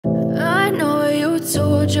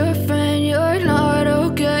told your friend you're not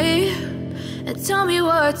okay, and tell me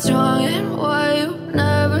what's wrong and why you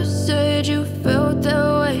never said you felt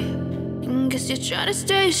that way. And guess you're trying to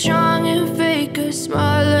stay strong and fake a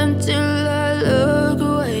smile until I look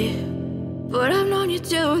away. But I've known you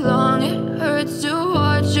too long, it hurts to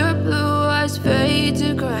watch your blue eyes fade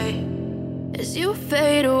to gray as you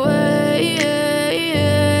fade away,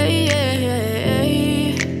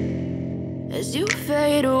 as you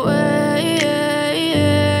fade away.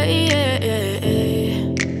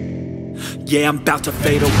 Yeah, I'm about to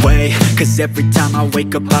fade away, cause every time I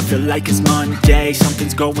wake up I feel like it's Monday.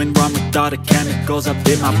 Something's going wrong with all the chemicals up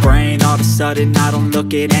in my brain. All of a sudden I don't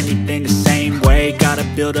look at anything the same way. Gotta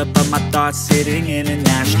build up of my thoughts sitting in an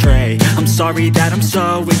ashtray. I'm sorry that I'm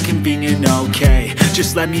so inconvenient, okay.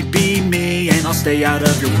 Just let me be me and I'll stay out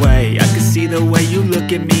of your way. I can see the way you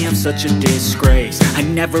look at me, I'm such a disgrace. I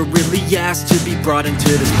never really asked to be brought into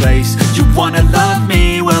this place. You wanna love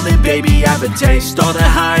me? Well then baby have a taste. All the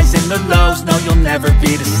highs and the lows, no, you'll never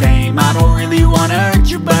be the same. I don't really wanna hurt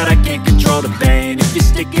you, but I can't control the pain. If you're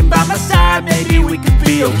sticking by my side, maybe we could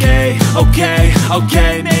be okay.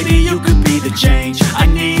 Okay, maybe you could be the change I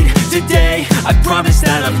need today. I promise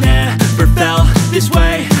that I've never felt this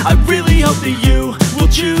way. I really hope that you will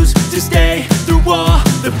choose to stay through all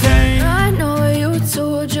the pain. I know you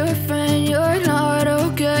told your friend you're not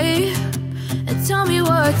okay, and tell me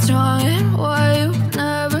what's wrong and why you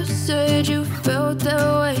never said you felt that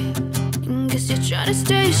way. Guess you're trying to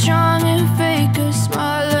stay strong and fake a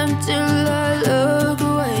smile until I look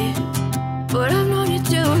away. But I've known you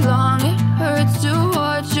too long, it hurts to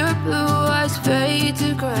watch your blue eyes fade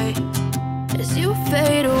to gray as you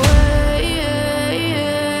fade away,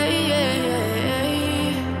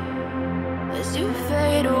 as you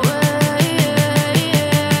fade away,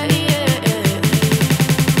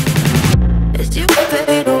 as you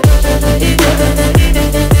fade away.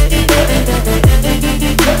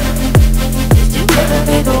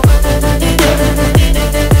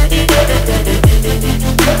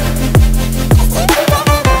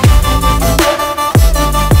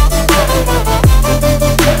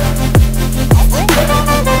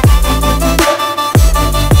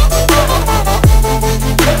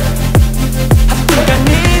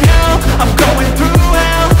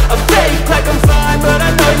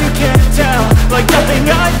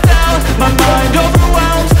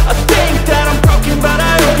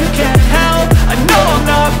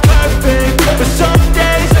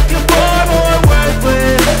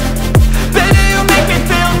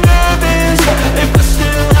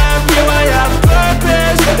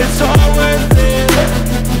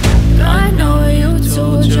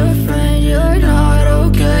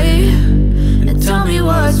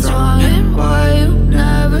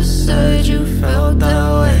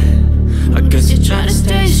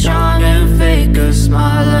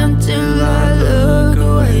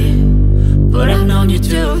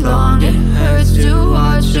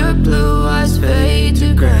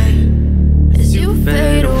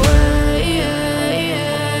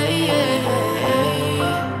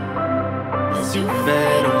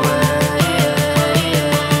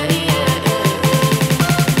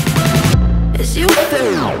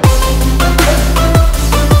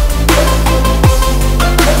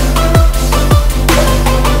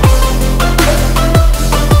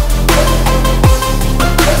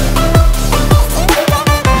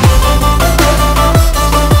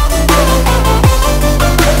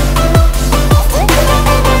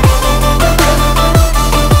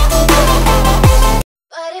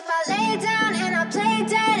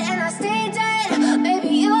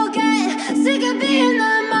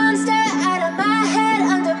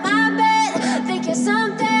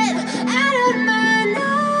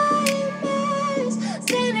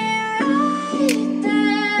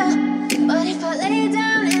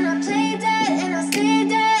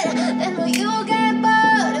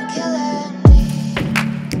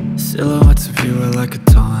 Silhouettes of you are like a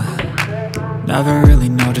taunt. Never really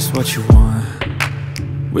know just what you want.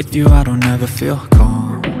 With you I don't ever feel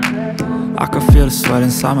calm. I can feel the sweat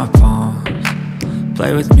inside my palms.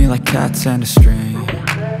 Play with me like cats and a string.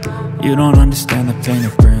 You don't understand the pain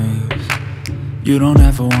it brings. You don't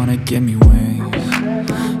ever wanna give me wings.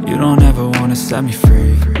 You don't ever wanna set me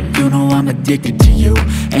free. You know I'm addicted to you,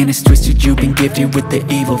 and it's twisted, you've been gifted with the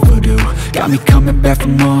evil voodoo. Got me coming back for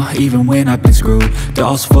more, even when I've been screwed.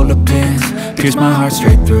 Dolls full of pins, pierce my heart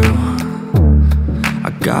straight through.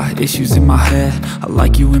 I got issues in my head, I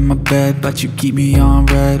like you in my bed, but you keep me on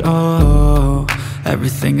red. Oh,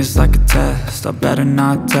 everything is like a test, I better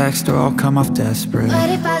not text or I'll come off desperate. But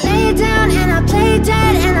if I lay down and I play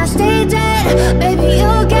dead and I stay dead, baby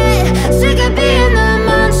you'll get sick of being the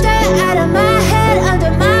monster out of my head.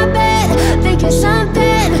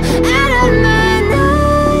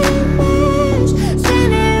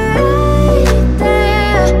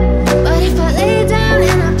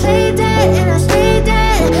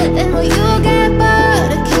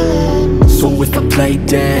 lay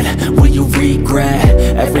dead? Will you regret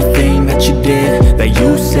everything that you did, that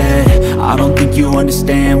you said? I don't think you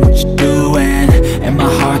understand what you're doing, and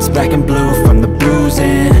my heart's black and blue from the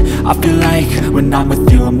bruising. I feel like when I'm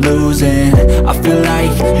with you I'm losing. I feel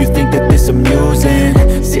like you think that this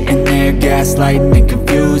amusing, sitting there gaslighting and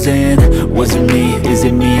confusing. Was it me? Is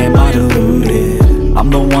it me? Am I deluded? I'm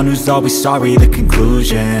the one who's always sorry, the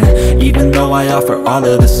conclusion, even though I offer all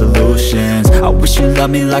of the solutions. I wish you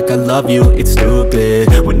loved me like I love you, it's stupid.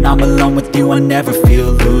 When I'm alone with you I never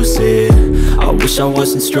feel lucid. I wish I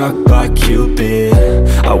wasn't struck by Cupid.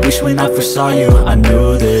 I wish when I first saw you I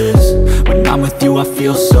knew this. When I'm with you I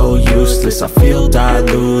feel so useless, I feel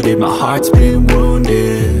diluted, my heart's been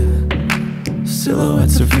wounded.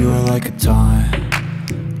 Silhouettes of you are like a taunt,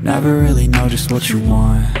 never really know just what you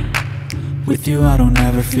want. With you I don't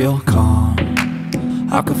ever feel calm,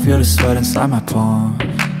 I can feel the sweat inside my palms.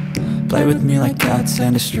 Play with me like cats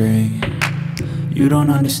and a string, you don't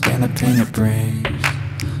understand the pain it brings.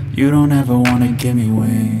 You don't ever wanna give me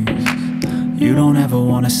wings, you don't ever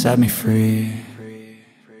wanna set me free.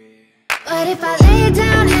 But if I lay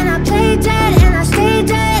down and I play dead and I stay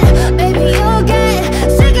dead, baby you'll get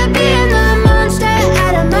sick of being the monster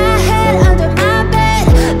out of my head, under my bed,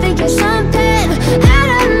 thinking something out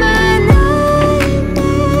of my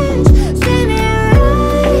nightmares. See me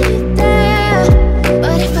right there.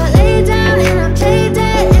 But if I lay down and I play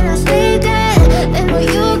dead and I stay dead, then will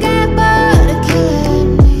you get bored of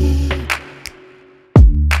killing me?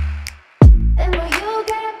 Then will you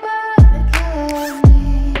get bored of killing me?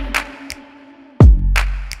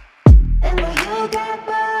 And will you get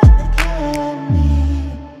bored of killing me?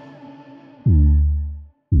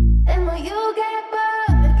 And will you get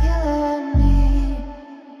bored of killing me?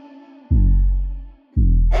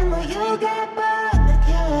 And will you get bored?